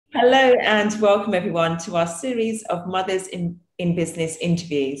Hello and welcome everyone to our series of Mothers in Business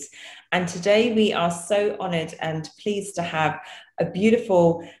interviews. And today we are so honoured and pleased to have a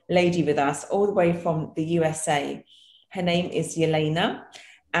beautiful lady with us all the way from the USA. Her name is Yelena,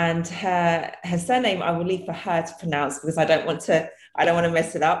 and her surname I will leave for her to pronounce because I don't want to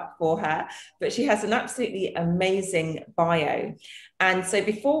mess it up for her. But she has an absolutely amazing bio. And so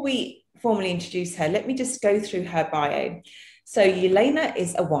before we formally introduce her, let me just go through her bio. So Yelena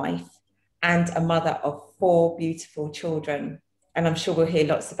is a wife and a mother of four beautiful children, and I'm sure we'll hear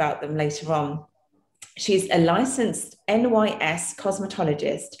lots about them later on. She's a licensed NYS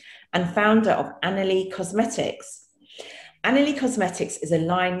cosmetologist and founder of Aneley Cosmetics. Aneley Cosmetics is a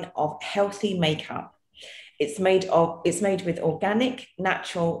line of healthy makeup. It's made with organic,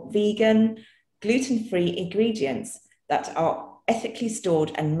 natural, vegan, gluten-free ingredients that are ethically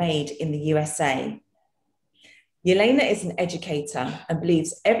stored and made in the USA. Yelena is an educator and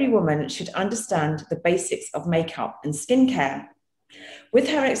believes every woman should understand the basics of makeup and skincare. With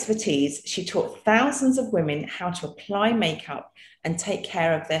her expertise, she taught thousands of women how to apply makeup and take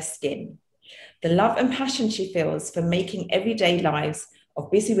care of their skin. The love and passion she feels for making everyday lives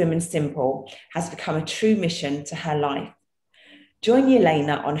of busy women simple has become a true mission to her life. Join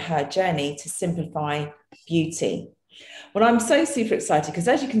Yelena on her journey to simplify beauty. Well, I'm so super excited because,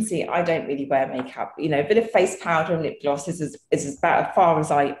 as you can see, I don't really wear makeup. You know, a bit of face powder and lip gloss is about as far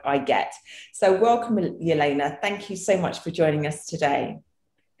as I get. So welcome, Yelena. Thank you so much for joining us today.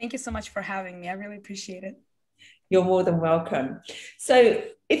 Thank you so much for having me. I really appreciate it. You're more than welcome. So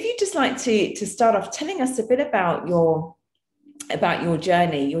if you'd just like to start off telling us a bit about your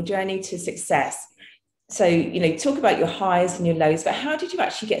journey to success. So, talk about your highs and your lows, but how did you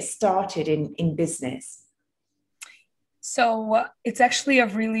actually get started in business? So it's actually a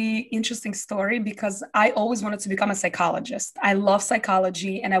really interesting story because I always wanted to become a psychologist. I love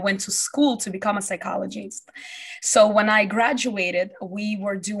psychology and I went to school to become a psychologist. So when I graduated, we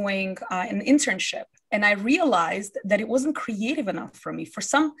were doing an internship and I realized that it wasn't creative enough for me. For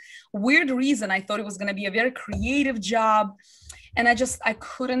some weird reason, I thought it was going to be a very creative job. And I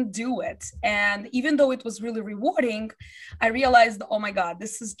couldn't do it. And even though it was really rewarding, I realized, oh my God,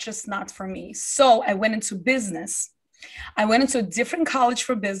 this is just not for me. So I went into business. I went into a different college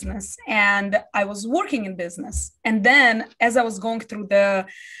for business and I was working in business. And then as I was going through the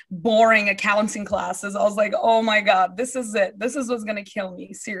boring accounting classes, I was like, oh my God, this is it. This is what's going to kill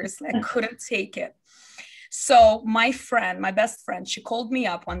me. Seriously, I couldn't take it. So my best friend, she called me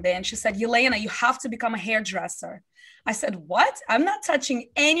up one day and she said, Yelena, you have to become a hairdresser. I said, what? I'm not touching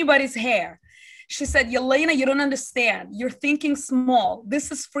anybody's hair. She said, Yelena, you don't understand. You're thinking small.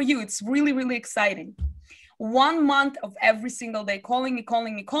 This is for you. It's really, really exciting. 1 month of every single day, calling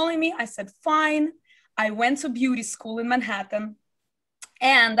me. I said, fine. I went to beauty school in Manhattan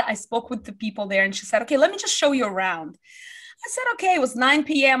and I spoke with the people there and she said, okay, let me just show you around. I said, okay, it was 9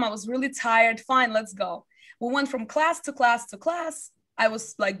 p.m. I was really tired. Fine, let's go. We went from class to class to class. I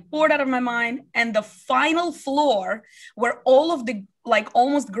was like bored out of my mind. And the final floor where all of the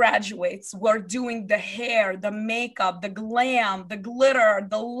almost graduates were doing the hair, the makeup, the glam, the glitter,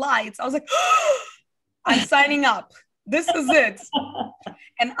 the lights. I was like, I'm signing up. This is it.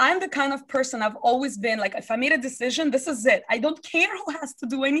 And I'm the kind of person I've always been like, if I made a decision, this is it. I don't care who has to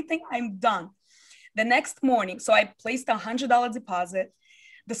do anything. I'm done. The next morning, so I placed $100 deposit.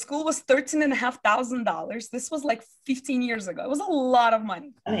 The school was $13,500. This was like 15 years ago. It was a lot of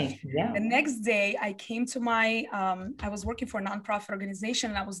money. Yeah. The next day I came to I was working for a nonprofit organization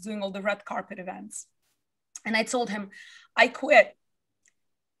and I was doing all the red carpet events. And I told him, I quit.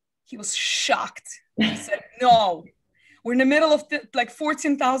 He was shocked. He said, no, we're in the middle of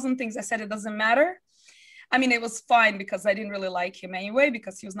 14,000 things. I said, it doesn't matter. I mean, it was fine because I didn't really like him anyway,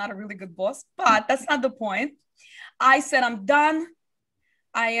 because he was not a really good boss, but that's not the point. I said, I'm done.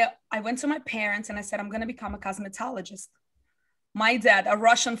 I went to my parents and I said, I'm going to become a cosmetologist. My dad, a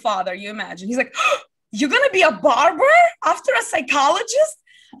Russian father, you imagine, he's like, oh, you're going to be a barber after a psychologist?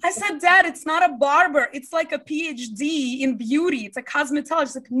 I said, Dad, it's not a barber. It's like a PhD in beauty. It's a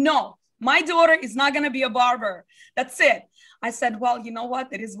cosmetologist. Like, no, my daughter is not going to be a barber. That's it. I said, well, you know what?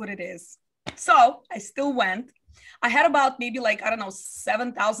 It is what it is. So I still went. I had about maybe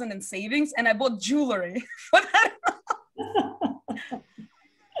 7,000 in savings and I bought jewelry for that.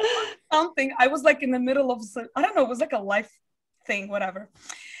 Something. I was like in the middle of, I don't know, it was like a life thing, whatever.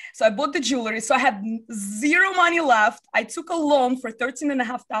 So I bought the jewelry. So I had zero money left. I took a loan for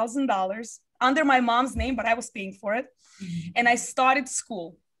 $13,500 under my mom's name, but I was paying for it. Mm-hmm. And I started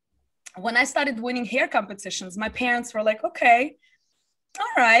school. When I started winning hair competitions, my parents were like, okay,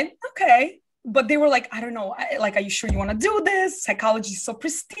 all right, okay. but they were like, I don't know, like, are you sure you want to do this? Psychology is so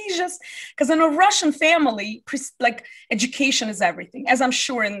prestigious. Because in a Russian family, like, education is everything, as I'm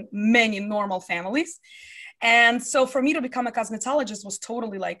sure in many normal families. And so for me to become a cosmetologist was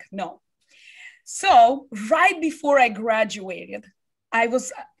totally like, no. So right before I graduated, I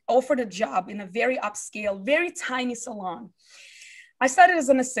was offered a job in a very upscale, very tiny salon. I started as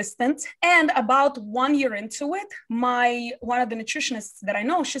an assistant, and about 1 year into it, one of the nutritionists that I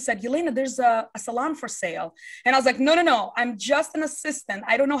know, she said, Yelena, there's a salon for sale. And I was like, no, I'm just an assistant.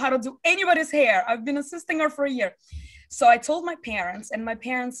 I don't know how to do anybody's hair. I've been assisting her for a year. So I told my parents, and my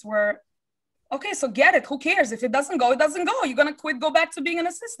parents were, okay, so get it. Who cares? If it doesn't go, it doesn't go. You're going to quit, go back to being an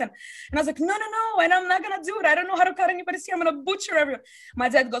assistant. And I was like, no, and I'm not going to do it. I don't know how to cut anybody's hair. I'm going to butcher everyone. My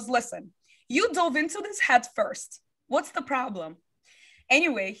dad goes, listen, you dove into this head first. What's the problem?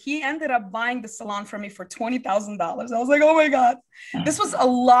 Anyway, he ended up buying the salon for me for $20,000. I was like, oh my God, this was a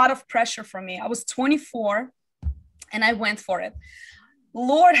lot of pressure for me. I was 24 and I went for it.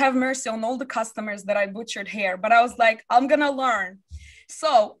 Lord have mercy on all the customers that I butchered hair, but I was like, I'm going to learn.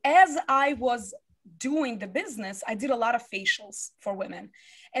 So as I was doing the business, I did a lot of facials for women.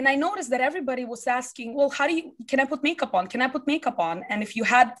 And I noticed that everybody was asking, well, can I put makeup on? Can I put makeup on? And if you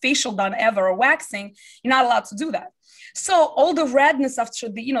had facial done ever or waxing, you're not allowed to do that. So all the redness after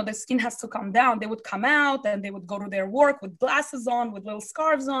the skin has to come down, they would come out and they would go to their work with glasses on, with little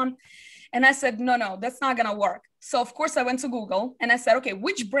scarves on. And I said, no, that's not going to work. So of course I went to Google and I said, okay,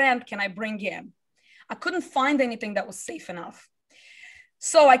 which brand can I bring in? I couldn't find anything that was safe enough.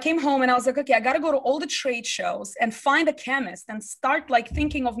 So I came home and I was like, okay, I got to go to all the trade shows and find a chemist and start like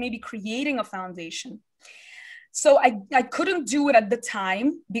thinking of maybe creating a foundation. So I couldn't do it at the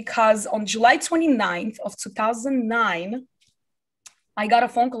time because on July 29th of 2009, I got a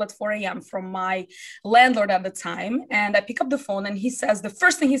phone call at 4 a.m. from my landlord at the time. And I pick up the phone and the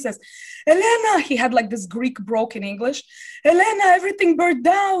first thing he says, Yelena, he had like this Greek broken English. Yelena, everything burned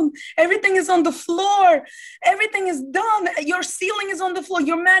down. Everything is on the floor. Everything is done. Your ceiling is on the floor.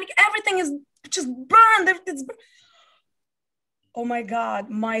 Your mannequin, everything is just burned. Everything's burned. Oh my God,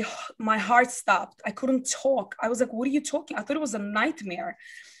 my heart stopped. I couldn't talk. I was like, what are you talking? I thought it was a nightmare.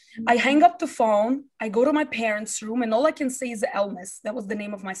 I hang up the phone. I go to my parents' room and all I can say is Elmis. That was the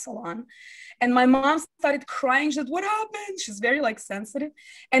name of my salon. And my mom started crying. She said, what happened? She's very like sensitive.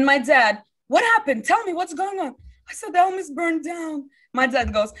 And my dad, what happened? Tell me what's going on. I said, Elmis burned down. My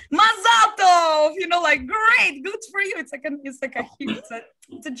dad goes, Mazal tov, like, great, good for you.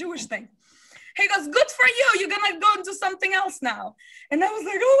 It's a Jewish thing. He goes, good for you. You're going to go and do something else now. And I was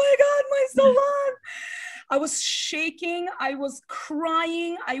like, oh my God, my salon. I was shaking. I was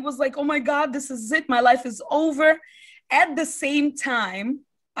crying. I was like, oh my God, this is it. My life is over. At the same time,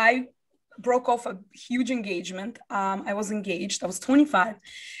 I broke off a huge engagement. I was engaged. I was 25.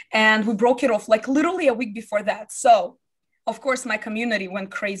 And we broke it off like literally a week before that. So of course, my community went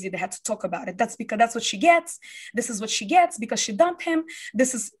crazy. They had to talk about it. That's because that's what she gets. This is what she gets because she dumped him.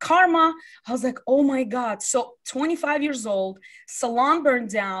 This is karma. I was like, oh my God. So 25 years old, salon burned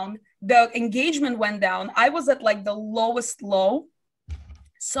down. The engagement went down. I was at like the lowest low.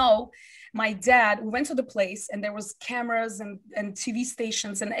 So my dad, we went to the place and there was cameras and TV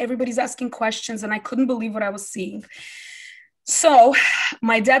stations and everybody's asking questions. And I couldn't believe what I was seeing. So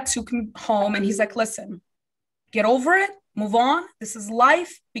my dad took me home and he's like, listen, get over it. Move on. This is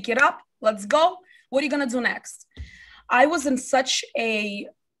life. Pick it up. Let's go. What are you going to do next? I was in such a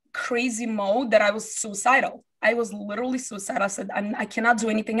crazy mode that I was suicidal. I was literally suicidal. I said, I cannot do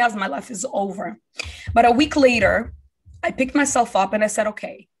anything else. My life is over. But a week later, I picked myself up and I said,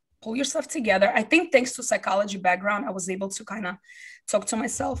 okay, pull yourself together. I think thanks to psychology background, I was able to kind of talk to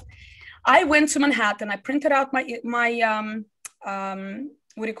myself. I went to Manhattan. I printed out my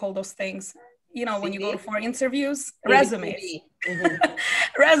what do you call those things? When you go for interviews, resumes,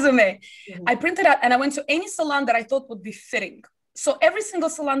 resume. Mm-hmm. I printed out and I went to any salon that I thought would be fitting. So every single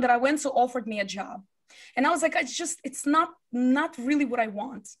salon that I went to offered me a job. And I was like, it's not really what I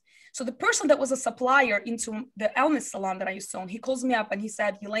want. So the person that was a supplier into the Elmis salon that I used to own, he calls me up and he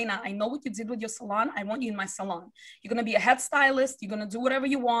said, Yelena, I know what you did with your salon. I want you in my salon. You're going to be a head stylist. You're going to do whatever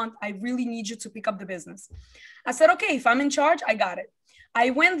you want. I really need you to pick up the business. I said, okay, if I'm in charge, I got it.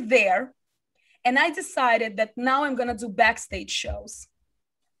 I went there. And I decided that now I'm going to do backstage shows.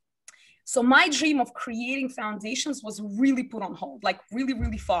 So my dream of creating foundations was really put on hold, like really,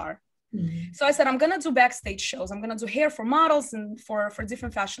 really far. Mm-hmm. So I said, I'm going to do backstage shows. I'm going to do hair for models and for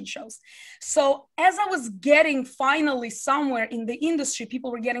different fashion shows. So as I was getting finally somewhere in the industry, people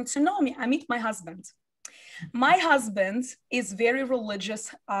were getting to know me. I meet my husband. My husband is very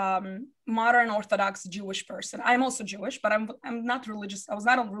religious, modern Orthodox Jewish person. I'm also Jewish, but I'm not religious. I was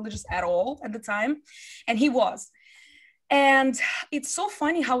not religious at all at the time, and he was. And it's so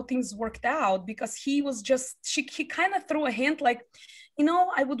funny how things worked out, because he kind of threw a hint like,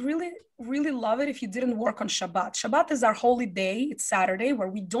 I would really, really love it if you didn't work on Shabbat. Shabbat is our holy day. It's Saturday where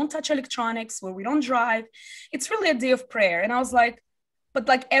we don't touch electronics, where we don't drive. It's really a day of prayer. And I was like, but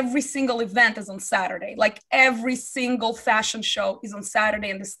like every single event is on Saturday. Like every single fashion show is on Saturday,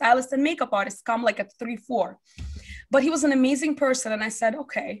 and the stylist and makeup artists come like at 3, 4. But he was an amazing person. And I said,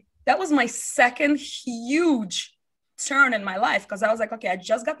 okay, that was my second huge turn in my life, because I was like, okay, I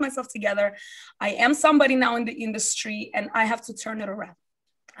just got myself together. I am somebody now in the industry, and I have to turn it around.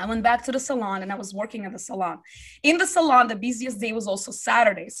 I went back to the salon, and I was working at the salon. In the salon, the busiest day was also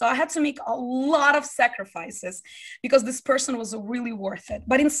Saturday. So I had to make a lot of sacrifices because this person was really worth it.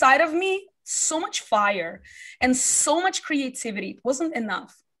 But inside of me, so much fire and so much creativity. It wasn't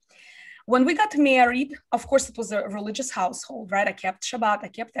enough. When we got married, of course, it was a religious household, right? I kept Shabbat, I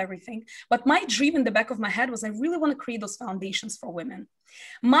kept everything. But my dream in the back of my head was I really want to create those foundations for women.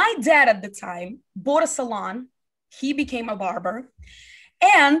 My dad at the time bought a salon. He became a barber.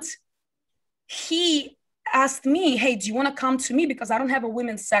 And he asked me, hey, do you want to come to me? Because I don't have a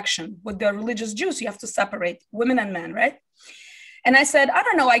women's section. With the religious Jews, you have to separate women and men, right? And I said, I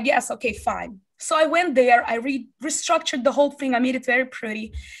don't know, I guess. Okay, fine. So I went there, I restructured the whole thing. I made it very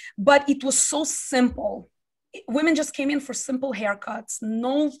pretty, but it was so simple. Women just came in for simple haircuts,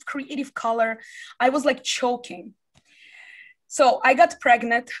 no creative color. I was like choking. So I got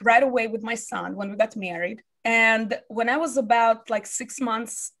pregnant right away with my son when we got married. And when I was about like 7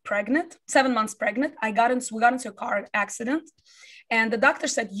 months pregnant, we got into a car accident. And the doctor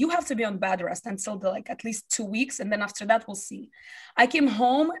said, you have to be on bed rest until at least 2 weeks. And then after that, we'll see. I came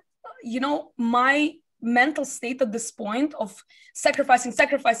home. My mental state at this point of sacrificing,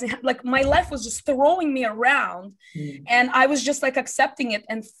 like my life was just throwing me around. And I was just like accepting it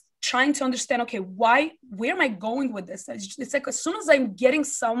and trying to understand, okay, where am I going with this? It's like, as soon as I'm getting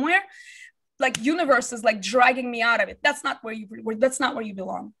somewhere, like universe is like dragging me out of it. That's not where you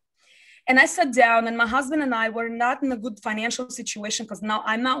belong. And I sat down, and my husband and I were not in a good financial situation because now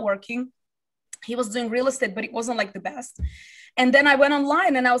I'm not working. He was doing real estate, but it wasn't like the best. And then I went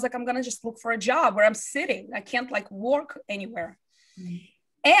online and I was like, I'm going to just look for a job where I'm sitting. I can't like work anywhere.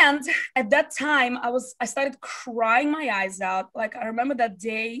 And at that time I started crying my eyes out. Like I remember that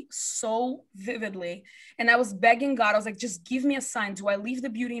day so vividly. And I was begging God. I was like, just give me a sign. Do I leave the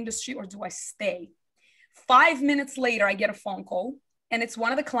beauty industry or do I stay? 5 minutes later, I get a phone call, and it's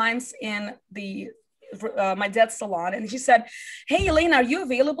one of the clients in my dad's salon. And she said, hey, Yelena, are you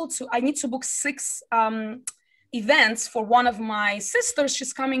available I need to book 6 events for one of my sisters.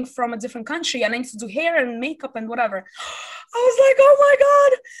 She's coming from a different country, and I need to do hair and makeup and whatever. I was like, oh my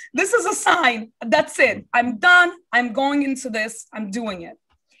God, this is a sign. That's it. I'm done. I'm going into this. I'm doing it.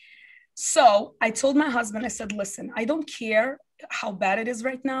 So I told my husband, I said, listen, I don't care how bad it is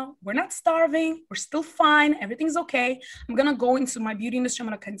right now. We're not starving. We're still fine. Everything's okay. I'm going to go into my beauty industry. I'm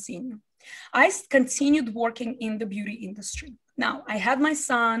going to continue. I continued working in the beauty industry. Now, I had my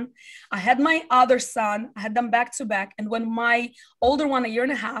son, I had my other son, I had them back to back. And when my older one, 1.5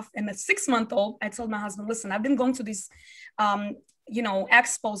 years, and a 6-month-old, I told my husband, listen, I've been going to these,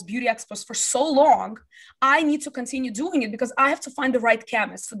 expos, beauty expos for so long. I need to continue doing it because I have to find the right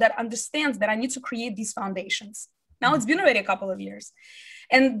chemist that understands that I need to create these foundations. Now it's been already a couple of years.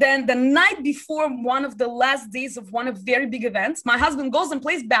 And then the night before one of the last days of one of very big events, my husband goes and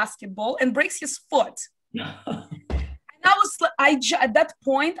plays basketball and breaks his foot. At that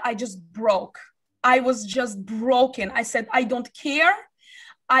point, I just broke. I was just broken. I said, I don't care.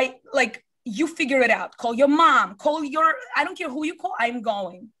 You figure it out. Call your mom, I don't care who you call, I'm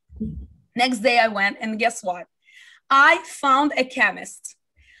going. Next day I went, and guess what? I found a chemist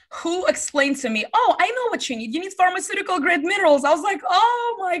who explained to me, oh, I know what you need. You need pharmaceutical grade minerals. I was like,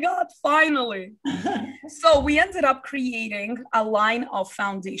 oh my God, finally. So we ended up creating a line of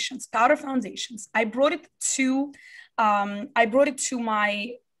foundations, powder foundations. I brought it to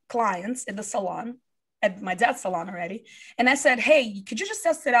my clients in the salon, at my dad's salon already. And I said, hey, could you just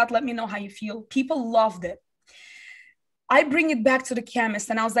test it out? Let me know how you feel. People loved it. I bring it back to the chemist,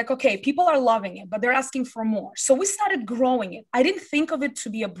 and I was like, okay, people are loving it, but they're asking for more. So we started growing it. I didn't think of it to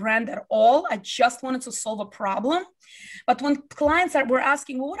be a brand at all. I just wanted to solve a problem. But when clients were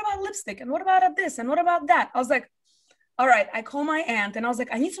asking, well, what about lipstick? And what about this? And what about that? I was like, all right, I call my aunt, and I was like,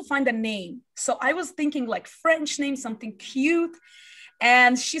 I need to find a name. So I was thinking like French name, something cute.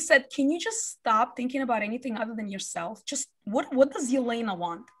 And she said, can you just stop thinking about anything other than yourself? Just what does Yelena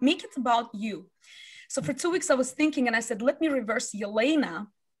want? Make it about you. So for 2 weeks, I was thinking, and I said, let me reverse Yelena,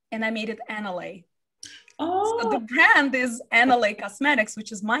 and I made it Aneley. Oh. So the brand is Aneley Cosmetics,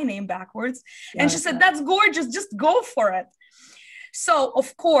 which is my name backwards. And she said, that's gorgeous. Just go for it. So,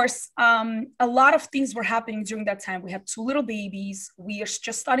 of course, a lot of things were happening during that time. We had 2 little babies. We are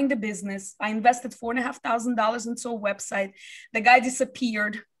just starting the business. I invested $4,500 into a website. The guy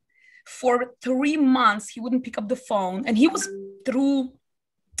disappeared for 3 months. He wouldn't pick up the phone. And he was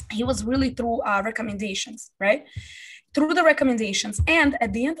really through recommendations, right? Through the recommendations. And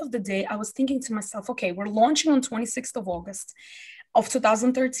at the end of the day, I was thinking to myself, okay, we're launching on 26th of August of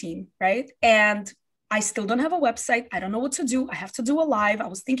 2013, right? And I still don't have a website. I don't know what to do. I have to do a live. I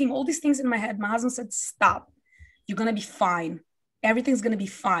was thinking all these things in my head. My husband said, stop. You're going to be fine. Everything's going to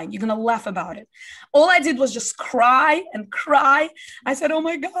be fine. You're going to laugh about it. All I did was just cry and cry. I said, oh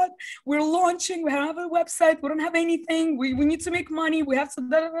my God, we're launching. We don't have a website. We don't have anything. We need to make money. We have to,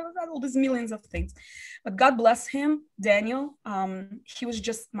 all these millions of things. But God bless him, Daniel. He was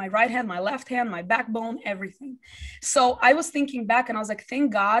just my right hand, my left hand, my backbone, everything. So I was thinking back and I was like,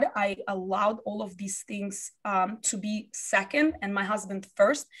 thank God I allowed all of these things to be second and my husband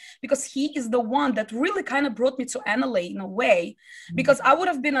first, because he is the one that really kind of brought me to Aneley in a way, because I would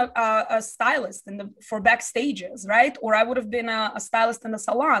have been a stylist for backstages, right? Or I would have been a stylist in the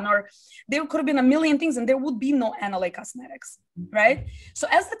salon, or there could have been a million things and there would be no Aneley Cosmetics, right? So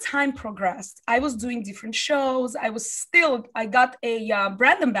as the time progressed, I was doing different shows. I got a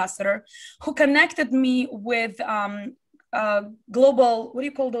brand ambassador who connected me with global, what do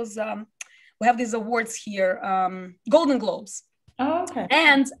you call those? We have these awards here, Golden Globes. Oh, okay.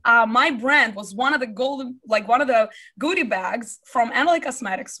 And my brand was one of the goodie bags from Aneley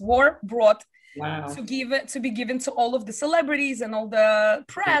Cosmetics brought wow. to be given to all of the celebrities and all the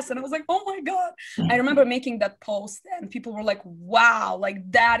press. And I was like, oh my God. I remember making that post and people were like, wow,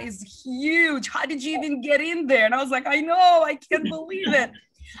 like that is huge. How did you even get in there? And I was like, I know, I can't believe it.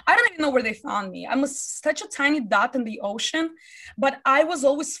 I don't even know where they found me. I'm such a tiny dot in the ocean, but I was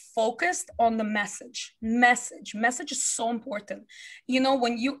always focused on the message. Message is so important. You know,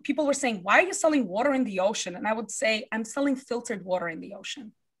 when people were saying, why are you selling water in the ocean? And I would say, I'm selling filtered water in the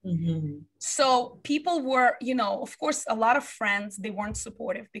ocean. Mm-hmm. So people were, of course, a lot of friends, they weren't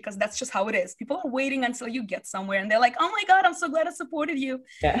supportive because that's just how it is. People are waiting until you get somewhere and they're like, oh my God, I'm so glad I supported you.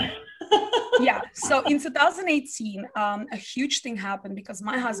 Yeah. Yeah. So in 2018, a huge thing happened because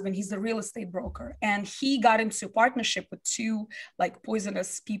my husband, he's a real estate broker and he got into a partnership with 2 like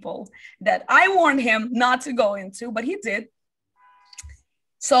poisonous people that I warned him not to go into, but he did.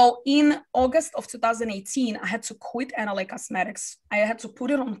 So in August of 2018, I had to quit Aneley Cosmetics. I had to put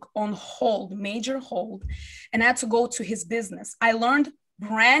it on hold, major hold, and I had to go to his business. I learned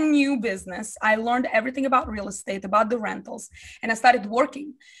brand new business. I learned everything about real estate, about the rentals, and I started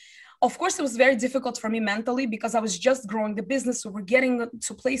working. Of course, it was very difficult for me mentally because I was just growing the business. We were getting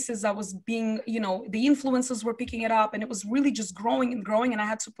to places I was being, the influencers were picking it up and it was really just growing and growing. And I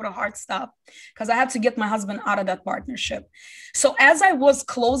had to put a hard stop because I had to get my husband out of that partnership. So as I was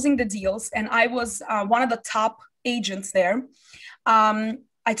closing the deals and I was one of the top agents there,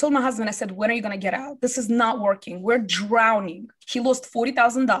 I told my husband, I said, when are you going to get out? This is not working. We're drowning. He lost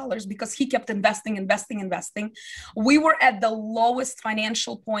 $40,000 because he kept investing. We were at the lowest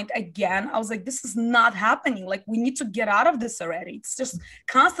financial point again. I was like, this is not happening. Like, we need to get out of this already. It's just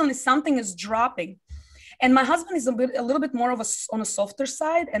constantly something is dropping. And my husband is a little bit more on a softer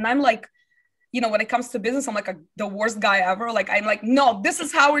side. And I'm like, when it comes to business, I'm like the worst guy ever. Like, I'm like, no, this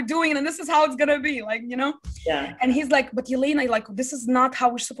is how we're doing it. And this is how it's going to be Yeah. And he's like, but Yelena, like, this is not how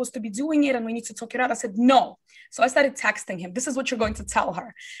we're supposed to be doing it. And we need to talk it out. I said, no. So I started texting him. This is what you're going to tell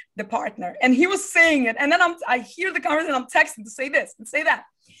her, the partner. And he was saying it. And then I hear the conversation. I'm texting to say this and say that.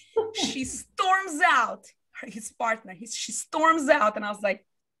 She storms out, his partner. She storms out. And I was like,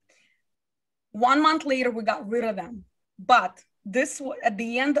 1 month later, we got rid of them. But this was at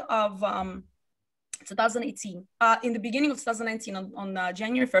the end of 2018. In the beginning of 2019, on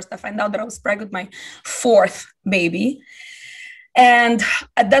January 1st, I found out that I was pregnant with my 4th baby. And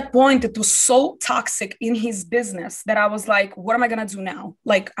at that point, it was so toxic in his business that I was like, what am I going to do now?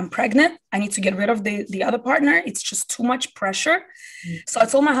 Like, I'm pregnant. I need to get rid of the other partner. It's just too much pressure. Mm-hmm. So I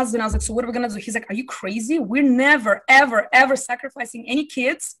told my husband, I was like, so what are we going to do? He's like, are you crazy? We're never, ever, ever sacrificing any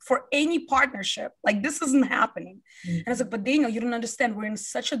kids for any partnership. Like, this isn't happening. Mm-hmm. And I was like, but Daniel, you don't understand. We're in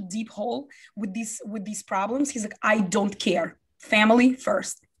such a deep hole with these problems. He's like, I don't care. Family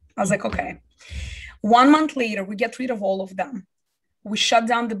first. I was like, okay. 1 month later, we get rid of all of them. We shut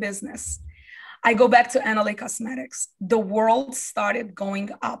down the business. I go back to Aneley Cosmetics. The world started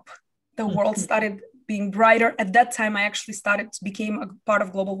going up. The world started being brighter. At that time, I actually became a part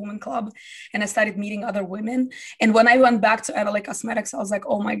of Global Women Club, and I started meeting other women. And when I went back to Aneley Cosmetics, I was like,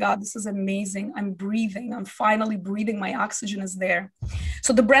 oh my God, this is amazing. I'm breathing. I'm finally breathing. My oxygen is there.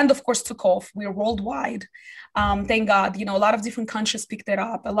 So the brand, of course, took off. We're worldwide. Thank God, you know, a lot of different countries picked it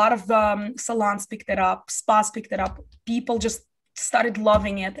up. A lot of salons picked it up. Spas picked it up. People just started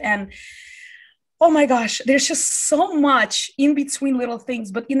loving it. And oh my gosh, there's just so much in between little things.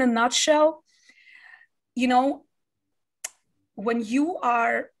 But in a nutshell, you know, when you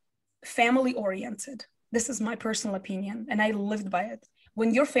are family oriented, this is my personal opinion, and I lived by it.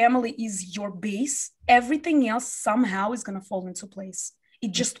 When your family is your base, everything else somehow is going to fall into place.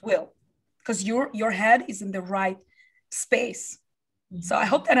 It just will, because your head is in the right space. So I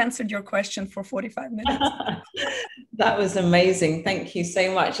hope that answered your question for 45 minutes. That was amazing. Thank you so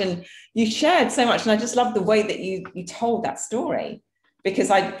much. And you shared so much. And I just love the way that you told that story,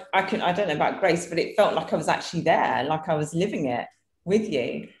 because I don't know about Grace, but it felt like I was actually there, like I was living it with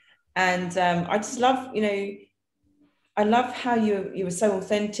you. And I just love, you know, I love how you were so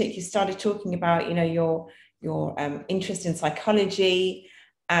authentic. You started talking about, you know, your interest in psychology.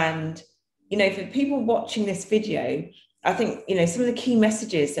 And, you know, for people watching this video, I think, you know, some of the key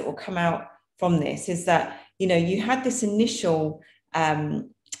messages that will come out from this is that, you know, you had this initial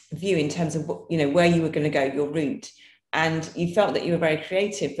view in terms of, you know, where you were going to go, your route, and you felt that you were very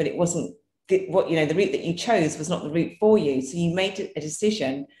creative, but it wasn't the route that you chose was not the route for you. So you made a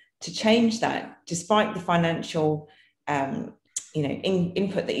decision to change that, despite the financial,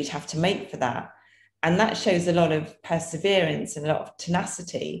 input that you'd have to make for that. And that shows a lot of perseverance and a lot of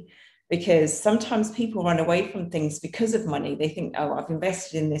tenacity, because sometimes people run away from things because of money. They think, oh, I've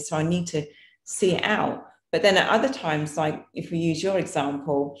invested in this, so I need to see it out. But then at other times, like if we use your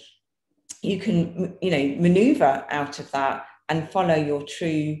example, you can, you know, maneuver out of that and follow your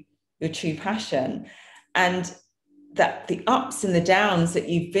true passion. And that the ups and the downs that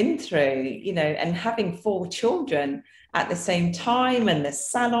you've been through, you know, and having 4 children at the same time, and the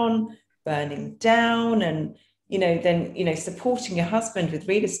salon burning down, and, you know, then, you know, supporting your husband with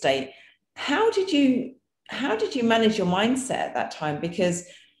real estate. How did you manage your mindset at that time? Because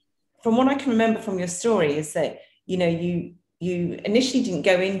from what I can remember from your story is that, you know, you initially didn't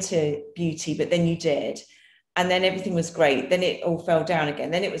go into beauty, but then you did. And then everything was great. Then it all fell down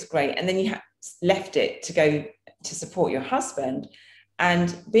again. Then it was great. And then you left it to go to support your husband.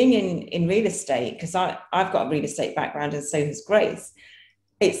 And being in real estate, because I've got a real estate background, and so has Grace,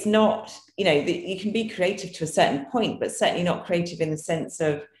 it's not, you know, you can be creative to a certain point, but certainly not creative in the sense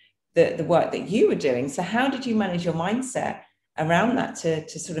of the work that you were doing. So how did you manage your mindset around that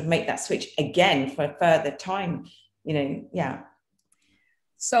to sort of make that switch again for a further time, you know? Yeah.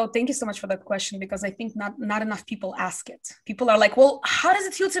 So thank you so much for that question, because I think not enough people ask it. People are like, well, how does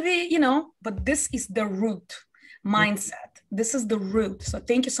it feel to be, you know, but this is the root mindset. This is the root. So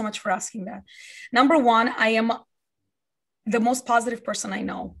thank you so much for asking that. Number one, I am the most positive person I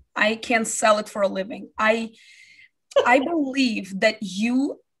know. I can sell it for a living. I believe that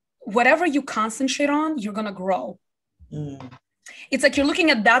whatever you concentrate on, you're going to grow. It's like you're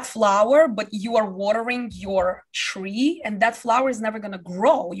looking at that flower, but you are watering your tree, and that flower is never going to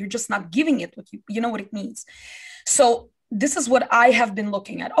grow. You're just not giving it what you know what it needs. So this is what I have been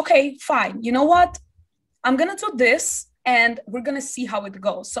looking at. Okay, fine. You know what? I'm going to do this, and we're going to see how it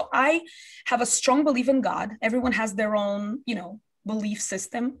goes. So I have a strong belief in God. Everyone has their own, you know, belief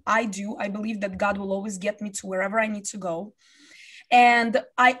system. I do. I believe that God will always get me to wherever I need to go. And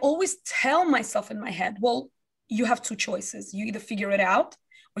I always tell myself in my head, well, you have 2 choices. You either figure it out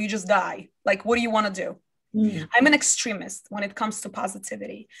or you just die. Like, what do you want to do? I'm an extremist when it comes to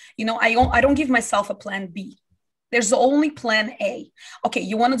positivity. You know, I don't give myself a plan B. There's only plan A. Okay,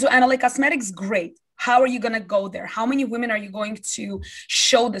 you want to do Aneley Cosmetics? Great. How are you going to go there? How many women are you going to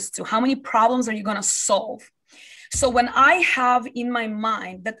show this to? How many problems are you going to solve? So when I have in my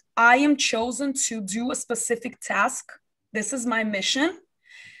mind that I am chosen to do a specific task, this is my mission,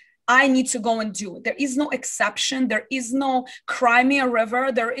 I need to go and do it. There is no exception. There is no cry me a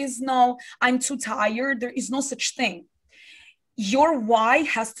river. There is no I'm too tired. There is no such thing. Your why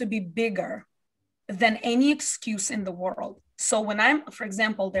has to be bigger than any excuse in the world. So when for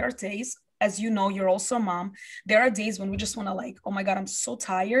example, there are days, as you know, you're also a mom. There are days when we just want to like, oh my God, I'm so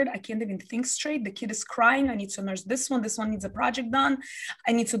tired. I can't even think straight. The kid is crying. I need to nurse this one. This one needs a project done.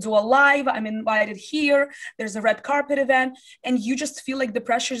 I need to do a live. I'm invited here. There's a red carpet event. And you just feel like the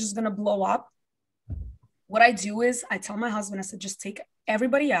pressure is just going to blow up. What I do is I tell my husband, I said, just take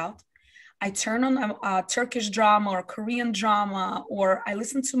everybody out. I turn on a Turkish drama or Korean drama, or I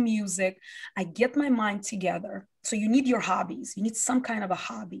listen to music. I get my mind together. So you need your hobbies. You need some kind of a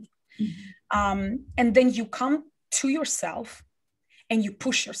hobby. And then you come to yourself and you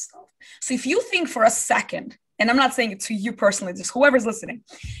push yourself. So if you think for a second, and I'm not saying it to you personally, just whoever's listening,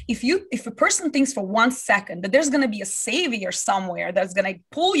 if a person thinks for 1 second that there's going to be a savior somewhere that's going to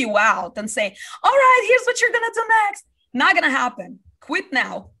pull you out and say, all right, here's what you're going to do next, not going to happen. Quit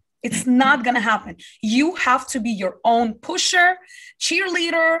now. It's not going to happen. You have to be your own pusher,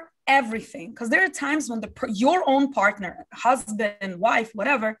 cheerleader, everything. Because there are times when your own partner, husband, wife,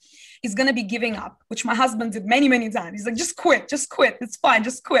 whatever, is going to be giving up, which my husband did many, many times. He's like, just quit. It's fine.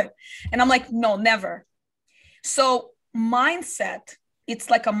 Just quit. And I'm like, no, never. So mindset,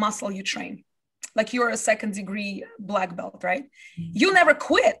 it's like a muscle you train. Like you're a 2nd degree black belt, right? You never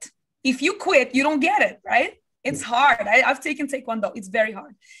quit. If you quit, you don't get it, right? It's hard. I've taken Taekwondo. It's very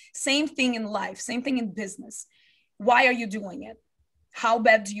hard. Same thing in life, same thing in business. Why are you doing it? How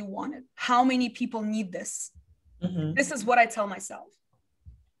bad do you want it? How many people need this? Mm-hmm. This is what I tell myself.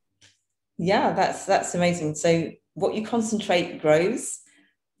 Yeah, that's amazing. So what you concentrate grows.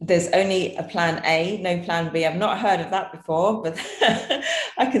 There's only a plan A, no plan B. I've not heard of that before, but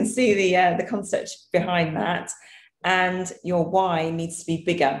I can see the concept behind that. And your why needs to be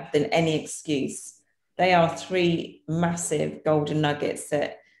bigger than any excuse. They are 3 massive golden nuggets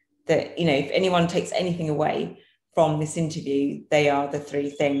that if anyone takes anything away from this interview, they are the 3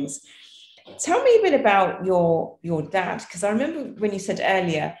 things. Tell me a bit about your dad, because I remember when you said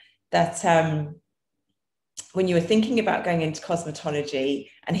earlier that when you were thinking about going into cosmetology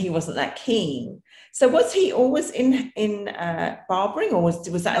and he wasn't that keen. So was he always in barbering, or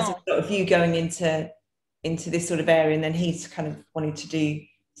was that as a sort of you going into this sort of area and then he's kind of wanting to do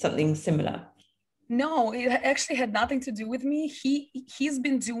something similar? No, it actually had nothing to do with me. He's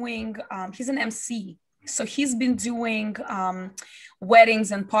been doing, he's an MC. So he's been doing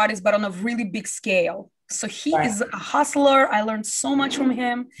weddings and parties, but on a really big scale. So he is a hustler. I learned so much from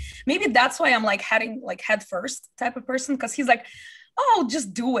him. Maybe that's why I'm like heading like head first type of person, because he's like, oh,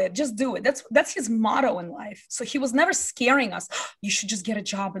 just do it. Just do it. That's his motto in life. So he was never scaring us. You should just get a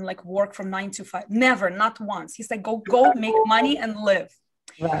job and like work from 9 to 5. Never, not once. He's like, go make money and live.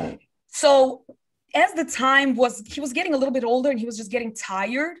 Right. So as the time was, he was getting a little bit older and he was just getting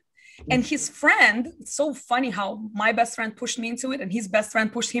tired. And his friend, it's so funny how my best friend pushed me into it and his best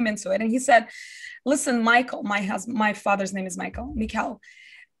friend pushed him into it. And he said, listen, Michael, my father's name is Michael,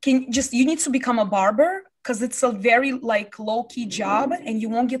 you need to become a barber, because it's a very like low-key job and you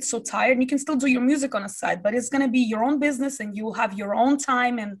won't get so tired, and you can still do your music on the side, but it's going to be your own business and you will have your own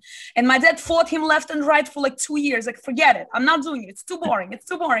time. And my dad fought him left and right for like 2 years. Like, forget it. I'm not doing it. It's too boring. It's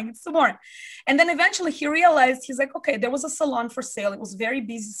too boring. It's too boring. And then eventually he realized, he's like, okay, there was a salon for sale. It was a very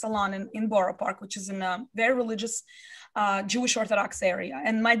busy salon in Borough Park, which is in a very religious Jewish Orthodox area.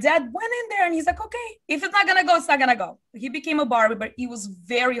 And my dad went in there and he's like, okay, if it's not going to go, it's not going to go. He became a barber, but it was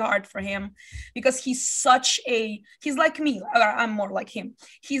very hard for him because he's like me, or I'm more like him.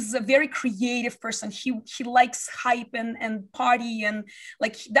 He's a very creative person. He likes hype and party, and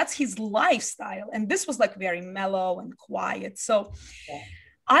like, that's his lifestyle. And this was like very mellow and quiet. So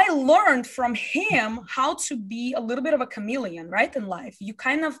I learned from him how to be a little bit of a chameleon, right? In life, you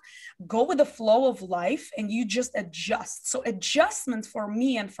kind of go with the flow of life and you just adjust. So adjustment for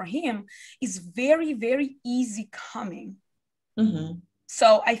me and for him is very, very easy coming. Mm-hmm.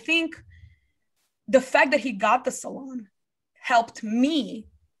 So I think the fact that he got the salon helped me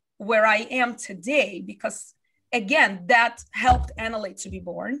where I am today, because again, that helped Aneley to be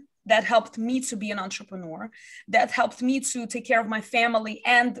born. That helped me to be an entrepreneur. That helped me to take care of my family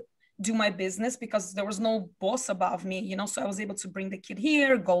and do my business, because there was no boss above me, so I was able to bring the kid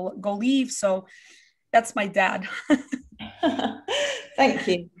here, go leave. So that's my dad. Thank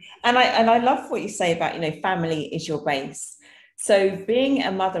you. And I love what you say about, family is your base. So being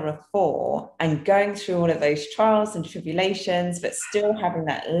a mother of 4 and going through all of those trials and tribulations, but still having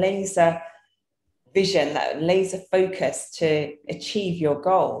that laser vision, that laser focus to achieve your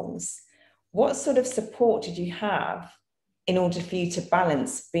goals, what sort of support did you have in order for you to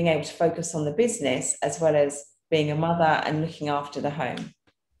balance being able to focus on the business as well as being a mother and looking after the home?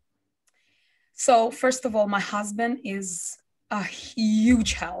 So first of all, my husband is a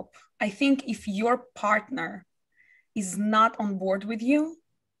huge help. I think if your partner is not on board with you,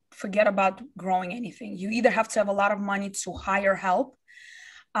 forget about growing anything. You either have to have a lot of money to hire help,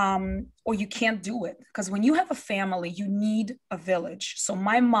 or you can't do it, because when you have a family, you need a village. So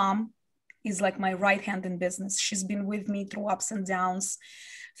my mom is like my right hand in business. She's been with me through ups and downs,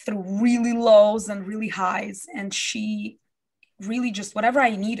 through really lows and really highs. And she really just, whatever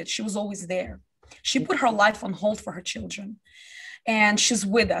I needed, she was always there. She put her life on hold for her children. and she's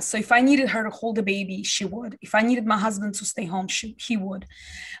with us. So if I needed her to hold the baby, she would. If I needed my husband to stay home, he would.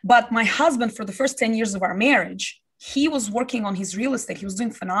 But my husband, for the first 10 years of our marriage, he was working on his real estate. He was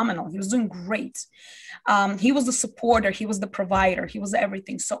doing phenomenal. He was doing great. He was the supporter. He was the provider. He was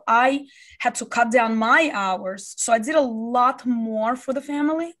everything. So I had to cut down my hours. So I did a lot more for the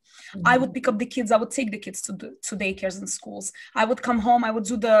family. Mm-hmm. I would pick up the kids. I would take the kids to daycares and schools. I would come home. I would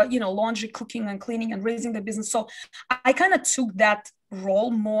do the, laundry, cooking and cleaning and raising the business. So I kind of took that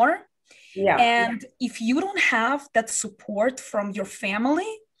role more. Yeah. And if you don't have that support from your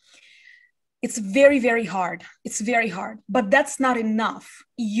family, it's very, very hard. It's very hard, but that's not enough.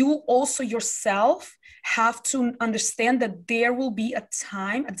 You also yourself have to understand that there will be a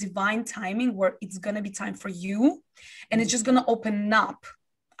time, a divine timing where it's going to be time for you and it's just going to open up.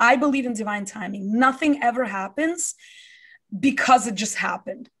 I believe in divine timing. Nothing ever happens because it just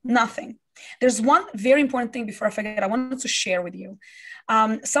happened. Nothing. There's one very important thing before I forget, I wanted to share with you.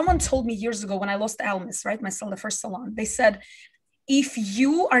 Someone told me years ago when I lost Almis, right? The first salon, they said, if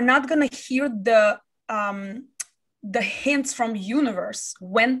you are not going to hear the hints from universe,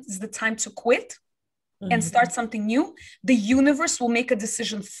 when is the time to quit and start something new, the universe will make a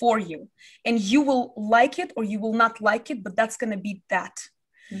decision for you and you will like it or you will not like it, but that's going to be that.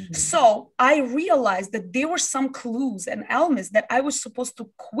 Mm-hmm. So I realized that there were some clues in Almis that I was supposed to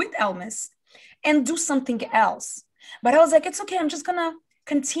quit Almis and do something else. But I was like, it's okay. I'm just going to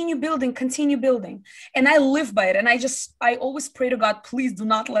continue building. And I live by it. And I always pray to God, please do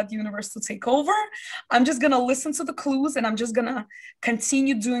not let the universe to take over. I'm just going to listen to the clues and I'm just going to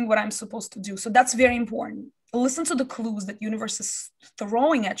continue doing what I'm supposed to do. So that's very important. Listen to the clues that universe is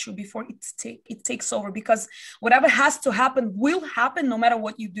throwing at you before it takes over, because whatever has to happen will happen no matter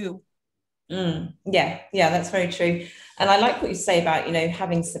what you do. Yeah, that's very true. And I like what you say about,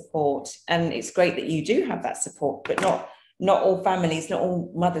 having support. And it's great that you do have that support, but not all families, not all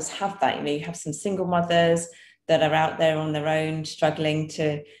mothers have that. You have some single mothers that are out there on their own, struggling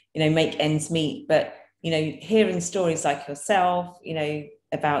to, make ends meet. But, hearing stories like yourself,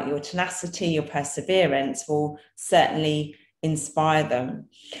 about your tenacity, your perseverance will certainly inspire them.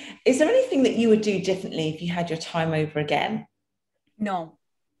 Is there anything that you would do differently if you had your time over again? No.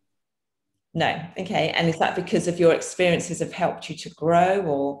 Okay. And is that because of your experiences have helped you to grow,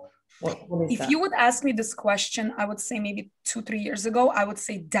 or what is that? If you would ask me this question, I would say maybe 2-3 years ago, I would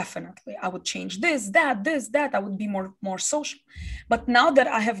say definitely I would change this, that. I would be more social. But now that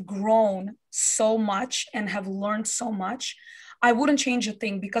I have grown so much and have learned so much, I wouldn't change a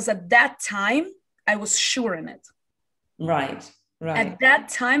thing, because at that time I was sure in it. Right. At that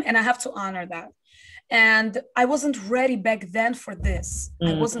time, and I have to honor that. And I wasn't ready back then for this.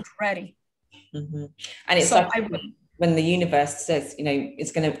 I wasn't ready. Mm-hmm. And it's so when the universe says,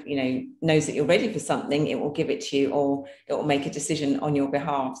 it's going to, knows that you're ready for something, it will give it to you, or it will make a decision on your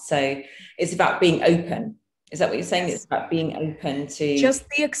behalf. So it's about being open. Is that what you're saying? Yes. It's about being open to just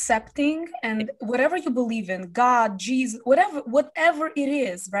be accepting, and whatever you believe in, God, Jesus, whatever it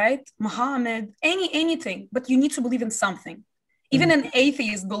is, right? Muhammad, anything, but you need to believe in something. Even an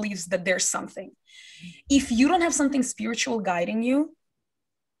atheist believes that there's something. If you don't have something spiritual guiding you,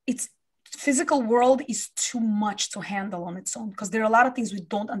 it's physical world is too much to handle on its own, because there are a lot of things we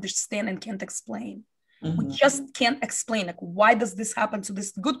don't understand and can't explain. We just can't explain, like, why does this happen to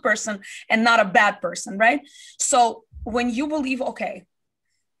this good person and not a bad person, right? So when you believe, okay,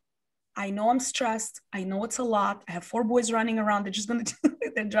 I know I'm stressed, I know it's a lot, I have 4 boys running around,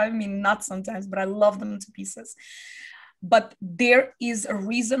 they're driving me nuts sometimes, but I love them to pieces. But there is a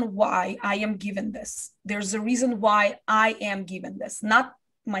reason why I am given this. There's a reason why I am given this, not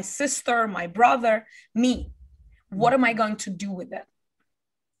my sister, my brother, me. What am I going to do with it?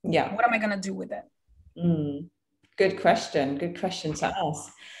 Yeah. What am I going to do with it? Good question to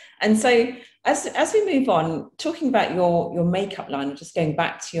ask. And so as we move on, talking about your makeup line, just going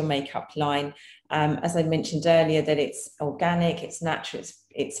back to your makeup line, as I mentioned earlier, that it's organic, it's natural,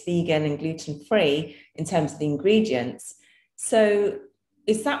 it's vegan and gluten-free in terms of the ingredients. So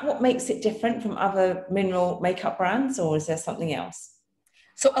is that what makes it different from other mineral makeup brands, or is there something else?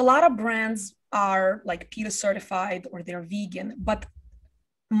 So a lot of brands are like PETA certified or they're vegan, but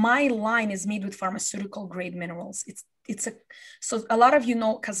my line is made with pharmaceutical grade minerals. So a lot of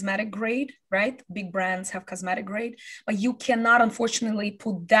cosmetic grade, right? Big brands have cosmetic grade, but you cannot unfortunately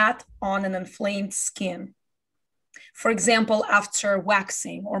put that on an inflamed skin. For example, after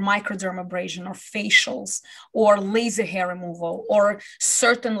waxing or microdermabrasion or facials or laser hair removal or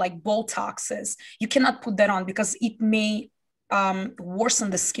certain like Botoxes, you cannot put that on because it may worsen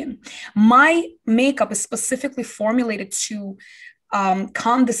the skin. My makeup is specifically formulated to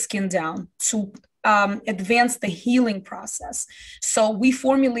calm the skin down, to advance the healing process. So we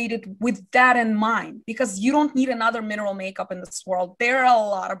formulated with that in mind, because you don't need another mineral makeup in this world. There are a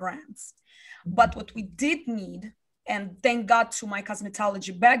lot of brands. But what we did need, and thank God to my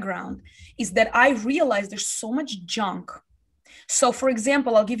cosmetology background, is that I realized there's so much junk. So for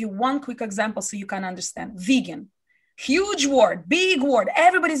example, I'll give you one quick example so you can understand. Vegan. Huge word, big word.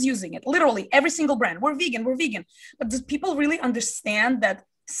 Everybody's using it. Literally every single brand. We're vegan, we're vegan. But do people really understand that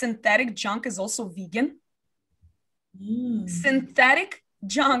synthetic junk is also vegan? Synthetic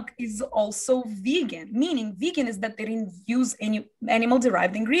junk is also vegan, meaning vegan is that they didn't use any animal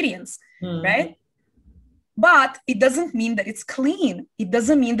derived ingredients, right? But it doesn't mean that it's clean. It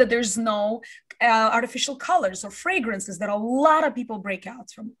doesn't mean that there's no artificial colors or fragrances that a lot of people break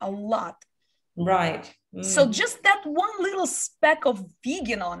out from, a lot. Right. So just that one little speck of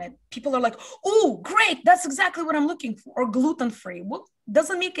vegan on it, people are like, oh, great, that's exactly what I'm looking for. Or gluten-free. Well,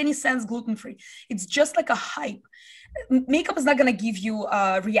 doesn't make any sense, gluten-free. It's just like a hype. Makeup is not going to give you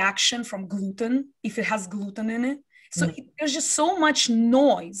a reaction from gluten if it has gluten in it. So there's just so much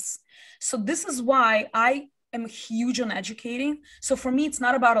noise. So this is why I am huge on educating. So for me, it's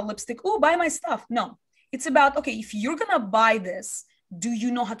not about a lipstick. Oh, buy my stuff. No, it's about, okay, if you're going to buy this, do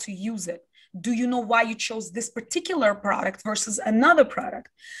you know how to use it? Do you know why you chose this particular product versus another product?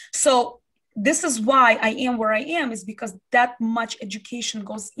 So this is why I am where I am, is because that much education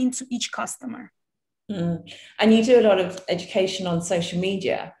goes into each customer. And you do a lot of education on social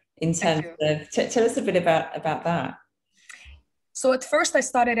media in terms of, tell us a bit about that. So at first I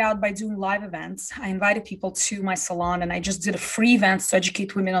started out by doing live events. I invited people to my salon and I just did a free events to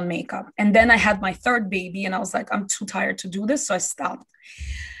educate women on makeup. And then I had my third baby and I was like, I'm too tired to do this. So I stopped.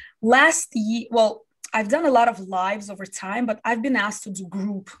 Last year, well, I've done a lot of lives over time, but I've been asked to do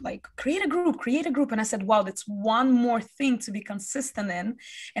group, like create a group. And I said, wow, that's one more thing to be consistent in.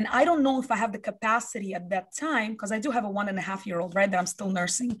 And I don't know if I have the capacity at that time, because I do have a 1.5-year-old, right, that I'm still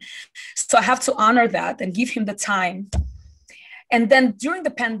nursing. So I have to honor that and give him the time. And then during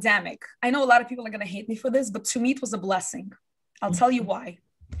the pandemic, I know a lot of people are going to hate me for this, but to me, it was a blessing. I'll tell you why.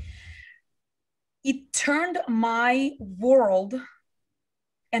 It turned my world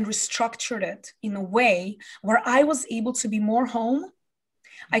and restructured it in a way where I was able to be more home.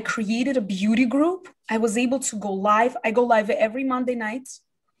 I created a beauty group. I was able to go live. I go live every Monday night.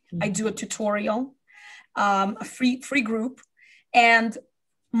 I do a tutorial, a free group. And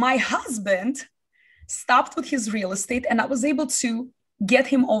my husband stopped with his real estate and I was able to get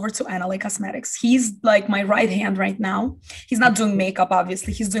him over to Aneley Cosmetics. He's like my right hand right now. He's not doing makeup,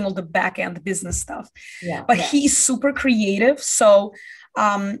 obviously. He's doing all the back end business stuff. But he's super creative. So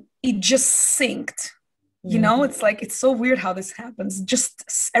it just synced, you know, it's like, it's so weird how this happens.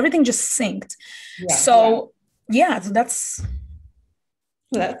 Just everything just synced. So that's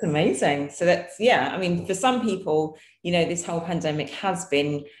amazing. So that's, I mean, for some people, you know, this whole pandemic has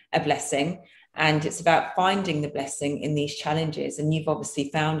been a blessing and it's about finding the blessing in these challenges. And you've obviously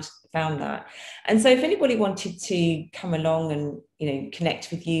found that. And so if anybody wanted to come along and, you know,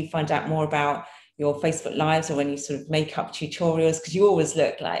 connect with you, find out more about your Facebook lives or any sort of makeup tutorials, because you always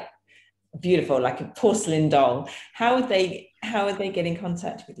look like beautiful, like a porcelain doll. How would they get in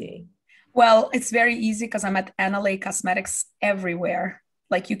contact with you? Well, it's very easy because I'm at Aneley Cosmetics everywhere.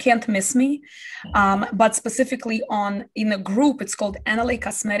 Like you can't miss me. But specifically in a group, it's called Aneley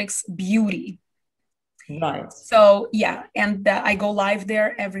Cosmetics Beauty. Right. So and I go live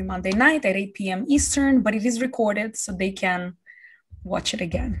there every Monday night at 8 p.m. Eastern, but it is recorded so they can watch it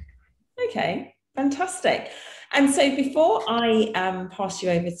again. Okay. Fantastic. And so before I pass you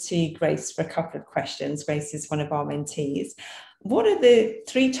over to Grace for a couple of questions, Grace is one of our mentees. What are the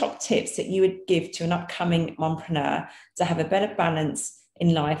 3 top tips that you would give to an upcoming mompreneur to have a better balance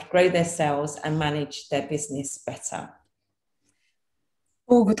in life, grow their sales and manage their business better?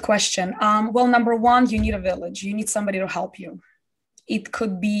 Oh, good question. Well, number 1, you need a village. You need somebody to help you. It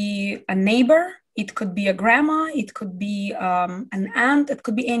could be a neighbor. It could be a grandma. It could be an aunt. It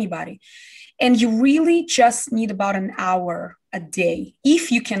could be anybody. And you really just need about an hour a day.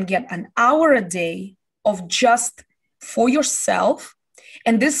 If you can get an hour a day of just for yourself,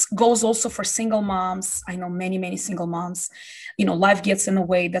 and this goes also for single moms. I know many, many single moms, you know, life gets in the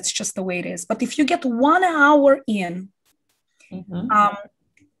way. That's just the way it is. But if you get 1 hour in,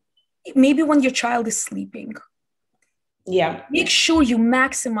 maybe when your child is sleeping, make sure you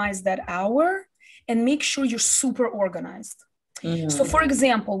maximize that hour and make sure you're super organized. So for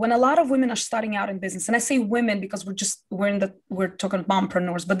example, when a lot of women are starting out in business, and I say women because we're talking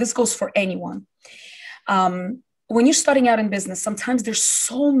mompreneurs, but this goes for anyone. when you're starting out in business, sometimes there's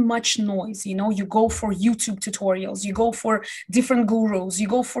so much noise. You know, you go for YouTube tutorials, you go for different gurus, you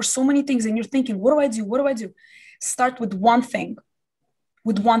go for so many things, and you're thinking, what do I do? What do I do? Start with one thing.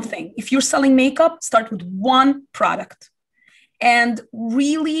 With one thing. If you're selling makeup, start with one product and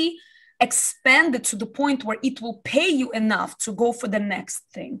really expand it to the point where it will pay you enough to go for the next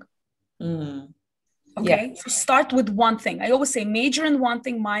thing. Okay, yeah. So start with one thing. I always say major in one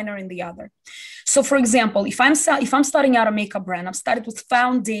thing, minor in the other. So for example, if I'm starting out a makeup brand, I'm started with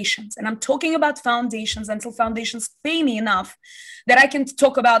foundations, and I'm talking about foundations until foundations pay me enough that I can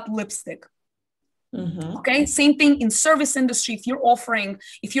talk about lipstick. Okay, same thing in service industry. If you're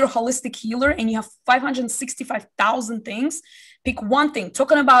a holistic healer and you have 565,000 things, pick one thing,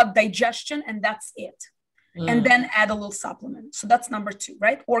 talking about digestion, and that's it. And then add a little supplement. So that's number 2,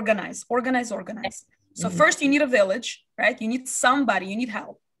 right? Organize. So first you need a village, right? You need somebody, you need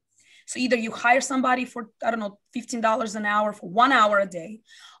help. So either you hire somebody for, I don't know, $15 an hour for 1 hour a day,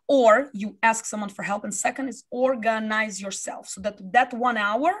 or you ask someone for help. And second is organize yourself so that 1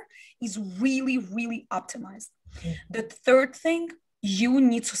 hour is really, really optimized. The third thing, you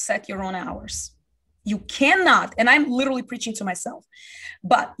need to set your own hours. You cannot, and I'm literally preaching to myself,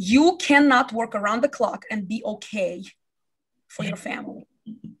 but you cannot work around the clock and be okay for your family.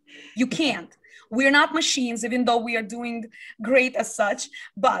 You can't. We're not machines, even though we are doing great as such,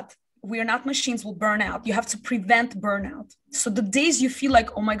 but we are not machines, will burn out. You have to prevent burnout. So the days you feel like,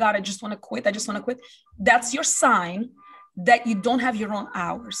 oh my God, I just want to quit, that's your sign that you don't have your own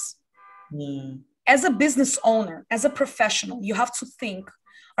hours. As a business owner, as a professional, you have to think,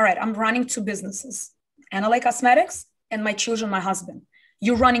 all right, I'm running 2 businesses, Aneley Cosmetics and my children, my husband.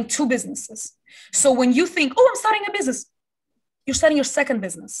 You're running 2 businesses. So when you think, oh, I'm starting a business, you're starting your second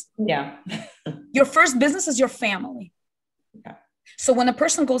business. Yeah. Your first business is your family. Yeah. So when a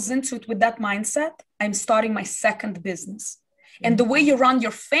person goes into it with that mindset, I'm starting my second business. And the way you run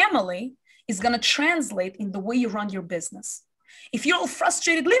your family is going to translate in the way you run your business. If you're all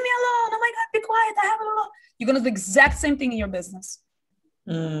frustrated, leave me alone. Oh my God, be quiet. I have it all. You're going to do the exact same thing in your business.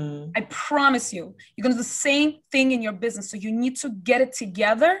 I promise you, you're going to do the same thing in your business. So you need to get it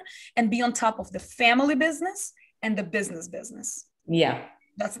together and be on top of the family business and the business. Yeah.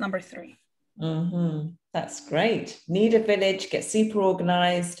 That's number 3. That's great. Need a village, get super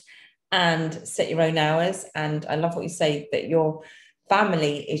organized and set your own hours. And I love what you say that your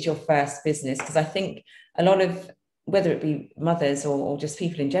family is your first business, because I think a lot of, whether it be mothers or just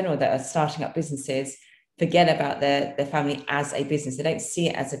people in general that are starting up businesses, forget about their family as a business. They don't see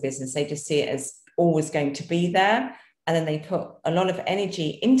it as a business. They just see it as always going to be there. And then they put a lot of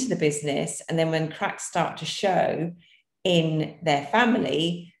energy into the business. And then when cracks start to show in their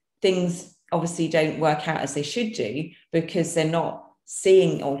family, things obviously don't work out as they should do, because they're not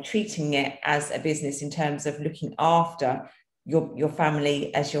seeing or treating it as a business in terms of looking after your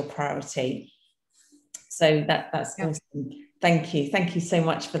family as your priority. So that's awesome. Thank you so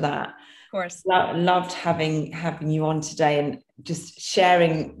much for that. Of course. Loved having you on today and just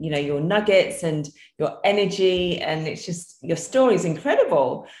sharing, your nuggets and your energy. And it's just, your story is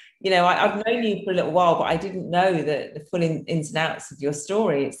incredible. I've known you for a little while, but I didn't know the full ins and outs of your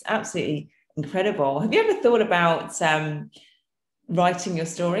story. It's absolutely incredible. Have you ever thought about writing your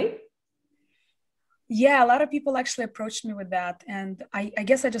story? Yeah, a lot of people actually approached me with that. And I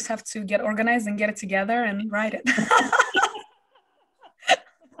guess I just have to get organized and get it together and write it.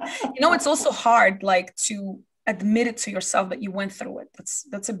 It's also hard, to admit it to yourself that you went through it.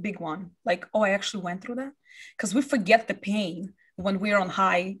 That's a big one. Oh, I actually went through that. Because we forget the pain when we're on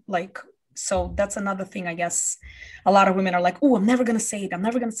high, so that's another thing, I guess. A lot of women are like, oh, I'm never going to say it. I'm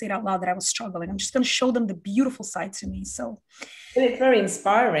never going to say it out loud that I was struggling. I'm just going to show them the beautiful side to me. So but it's very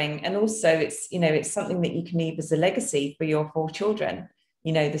inspiring. And also it's something that you can leave as a legacy for your 4 children.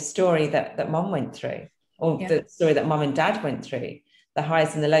 The story that mum went through, or the story that mum and dad went through, the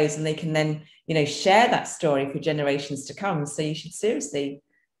highs and the lows, and they can then, share that story for generations to come. So you should seriously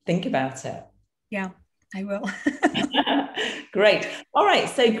think about it. Yeah, I will. Great. All right.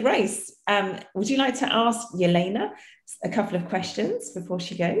 So Grace, would you like to ask Yelena a couple of questions before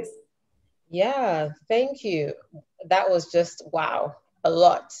she goes? Yeah, thank you. That was just, wow, a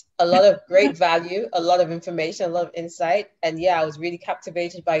lot of great value, a lot of information, a lot of insight. And yeah, I was really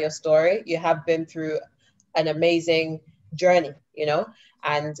captivated by your story. You have been through an amazing journey,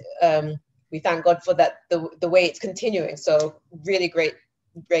 and we thank God for that, the way it's continuing. So really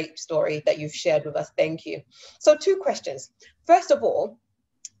great story that you've shared with us. Thank you. So 2 questions. First of all,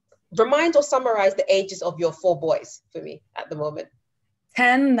 remind or summarize the ages of your 4 boys for me at the moment.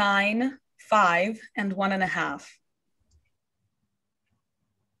 10, 9, 5, and 1.5.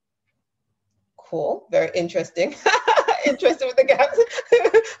 Cool. Very interesting. Interested with the gaps.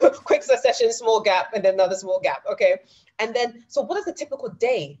 Quick succession, small gap, and then another small gap. Okay. And then, so what does a typical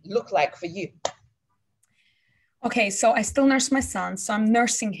day look like for you? Okay, so I still nurse my son. So I'm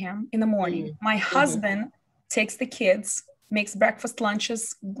nursing him in the morning. My husband takes the kids, makes breakfast,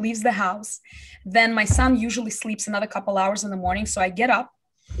 lunches, leaves the house. Then my son usually sleeps another couple hours in the morning. So I get up,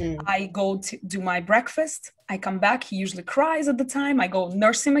 I go to do my breakfast. I come back. He usually cries at the time. I go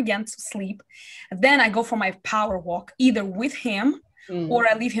nurse him again to sleep. Then I go for my power walk, either with him or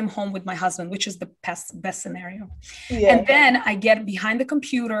I leave him home with my husband, which is the best scenario. Yeah. And then I get behind the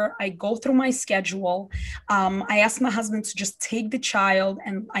computer. I go through my schedule. I ask my husband to just take the child,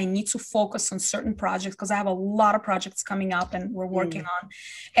 and I need to focus on certain projects because I have a lot of projects coming up and we're working on.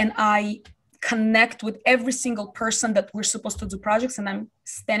 And I connect with every single person that we're supposed to do projects, and I'm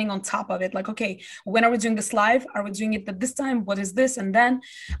standing on top of it. Like, okay, when are we doing this live? Are we doing it at this time? What is this? And then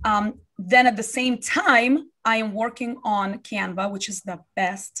at the same time, I am working on Canva, which is the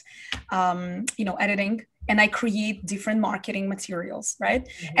best, editing. And I create different marketing materials, right?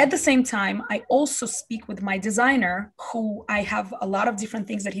 At the same time, I also speak with my designer, who I have a lot of different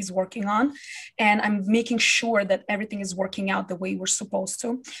things that he's working on. And I'm making sure that everything is working out the way we're supposed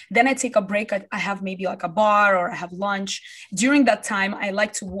to. Then I take a break. I have maybe like a bar, or I have lunch. During that time, I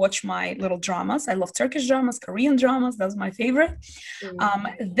like to watch my little dramas. I love Turkish dramas, Korean dramas. That's my favorite.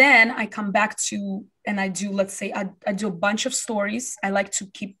 Then I come back to, and I do, let's say, I do a bunch of stories. I like to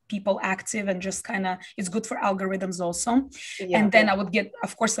keep people active and just kind of, it's good for algorithms also. And then I would get,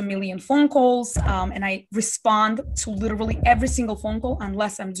 of course, a million phone calls, and I respond to literally every single phone call,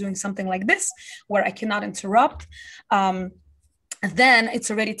 unless I'm doing something like this, where I cannot interrupt. Then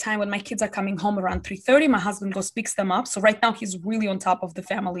it's already time when my kids are coming home around 3:30. My husband goes, picks them up. So right now he's really on top of the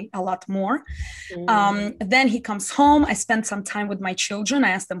family a lot more. Then he comes home. I spend some time with my children.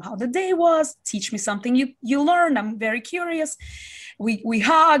 I ask them how the day was. Teach me something you learned. I'm very curious. We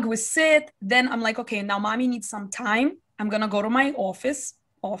hug, we sit. Then I'm like, okay, now mommy needs some time. I'm going to go to my office,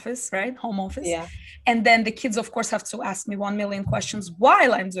 right? Home office. Yeah. And then the kids, of course, have to ask me 1 million questions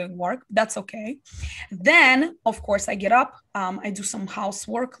while I'm doing work. That's okay. Then, of course, I get up. I do some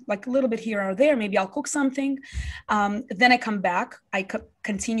housework, like a little bit here or there. Maybe I'll cook something. Then I come back. I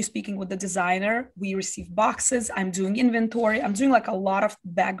continue speaking with the designer. We receive boxes. I'm doing inventory. I'm doing like a lot of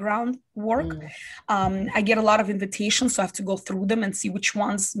background work. I get a lot of invitations, so I have to go through them and see which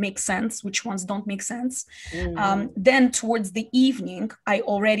ones make sense, which ones don't make sense. Then towards the evening, I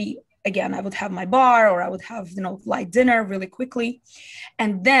would have my bar, or I would have, light dinner really quickly.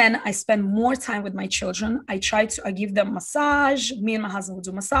 And then I spend more time with my children. I give them massage. Me and my husband would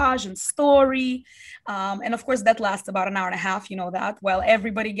do massage and story. And of course that lasts about an hour and a half, that, while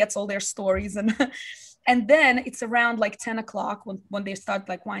everybody gets all their stories. And then it's around like 10 o'clock when they start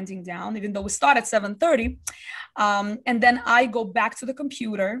like winding down, even though we start at 7:30. And then I go back to the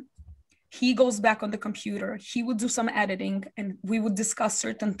computer. He goes back on the computer. He would do some editing, and we would discuss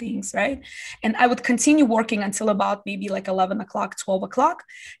certain things, right? And I would continue working until about maybe like 11 o'clock, 12 o'clock,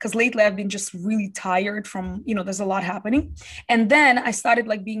 because lately I've been just really tired from, there's a lot happening. And then I started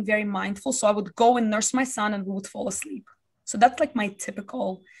like being very mindful. So I would go and nurse my son, and we would fall asleep. So that's like my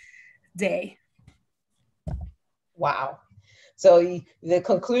typical day. Wow. So the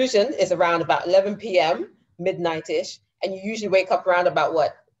conclusion is around about 11 p.m., midnight-ish, and you usually wake up around about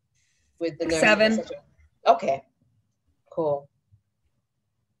what? With the 7. Okay, cool.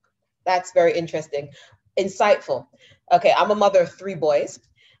 That's very interesting. Insightful. Okay, I'm a mother of 3 boys,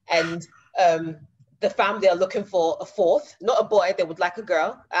 and the family are looking for a 4th, not a boy. They would like a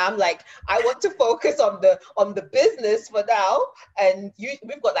girl. I'm like, I want to focus on the business for now. And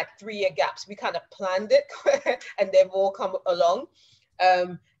we've got like 3-year gaps. We kind of planned it, and they've all come along.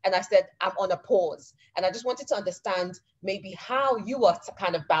 And I said, I'm on a pause. And I just wanted to understand maybe how you are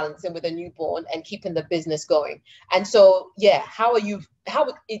kind of balancing with a newborn and keeping the business going. And so, yeah,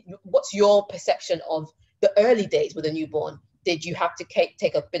 what's your perception of the early days with a newborn? Did you have to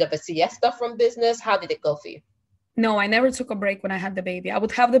take a bit of a siesta from business? How did it go for you? No, I never took a break when I had the baby. I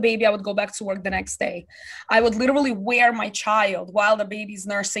would have the baby. I would go back to work the next day. I would literally wear my child while the baby's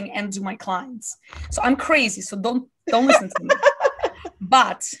nursing and do my clients. So I'm crazy. So don't listen to me.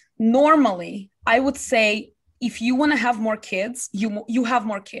 But normally, I would say, if you want to have more kids, you have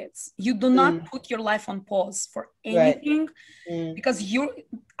more kids. You do not put your life on pause for anything, because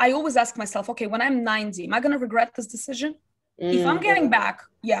I always ask myself, okay, when I'm 90, am I going to regret this decision? If I'm getting back,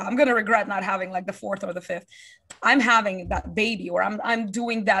 I'm going to regret not having like the 4th or the 5th. I'm having that baby, or I'm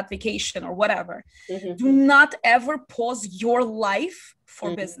doing that vacation or whatever. Do not ever pause your life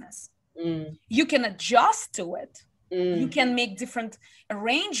for business. You can adjust to it. You can make different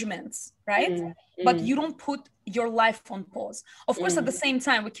arrangements, right? But you don't put your life on pause. Of course, at the same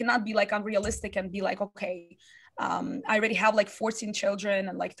time, we cannot be like unrealistic and be like, okay, I already have like 14 children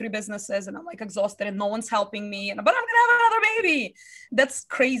and like 3 businesses and I'm like exhausted and no one's helping me, but I'm gonna have another baby. That's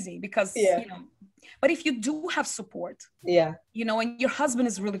crazy because, you know, but if you do have support, you know, and your husband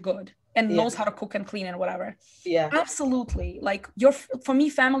is really good and knows how to cook and clean and whatever. Absolutely. Like for me,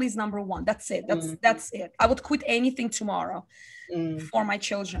 family is number one. That's it. That's it. I would quit anything tomorrow for my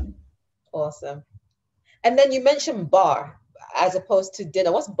children. Awesome. And then you mentioned bar as opposed to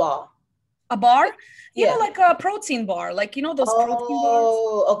dinner. What's bar? A bar? You know, like a protein bar, like, you know, those protein bars.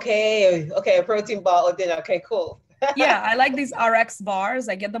 Oh, okay. Okay. A protein bar or dinner. Okay, cool. Yeah. I like these RX bars.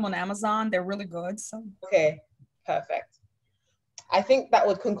 I get them on Amazon. They're really good. So. Okay. Perfect. I think that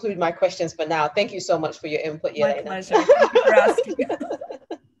would conclude my questions for now. Thank you so much for your input, Yelena. My pleasure. Thank you for asking.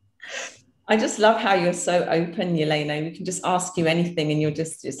 I just love how you're so open, Yelena. We can just ask you anything and you'll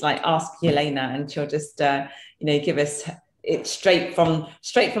just like ask Yelena and she'll just, you know, give us it straight from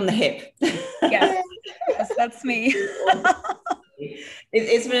the hip. Yes, that's me.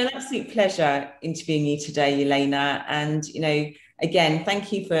 It's been an absolute pleasure interviewing you today, Yelena. And, you know, again,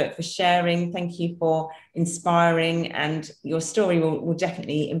 thank you for sharing. Thank you for inspiring, and your story will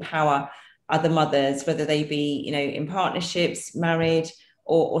definitely empower other mothers, whether they be, you know, in partnerships, married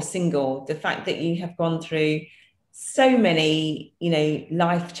or single. The fact that you have gone through so many, you know,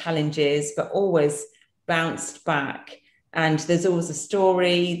 life challenges, but always bounced back. And there's always a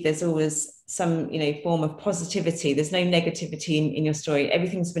story. There's always some, you know, form of positivity. There's no negativity in your story.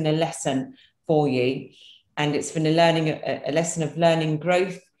 Everything's been a lesson for you. And it's been a lesson of learning,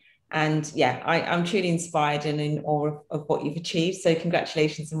 growth. And yeah, I'm truly inspired and in awe of what you've achieved. So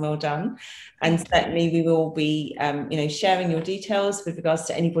congratulations and well done. And certainly we will be, you know, sharing your details with regards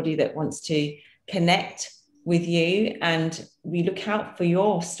to anybody that wants to connect with you. And we look out for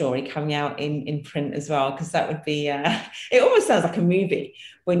your story coming out in print as well, because that would be, it almost sounds like a movie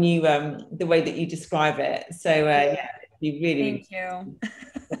when you, the way that you describe it. So yeah, it'd be really, thank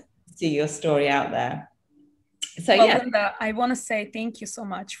you. See your story out there. So well, yeah, Linda, I want to say thank you so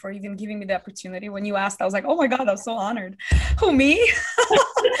much for even giving me the opportunity. When you asked, I was like, oh my God, I was so honored. Who, me?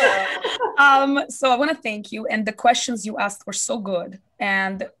 So I want to thank you. And the questions you asked were so good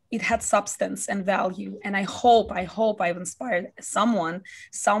and it had substance and value. And I hope I've inspired someone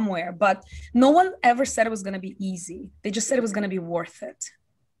somewhere, but no one ever said it was going to be easy. They just said it was going to be worth it.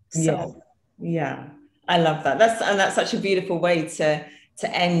 So yeah, I love that. That's such a beautiful way to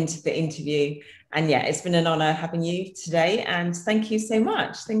end the interview. And yeah, it's been an honor having you today. And thank you so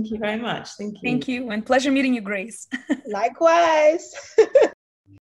much. Thank you very much. Thank you. Thank you. And pleasure meeting you, Grace. Likewise.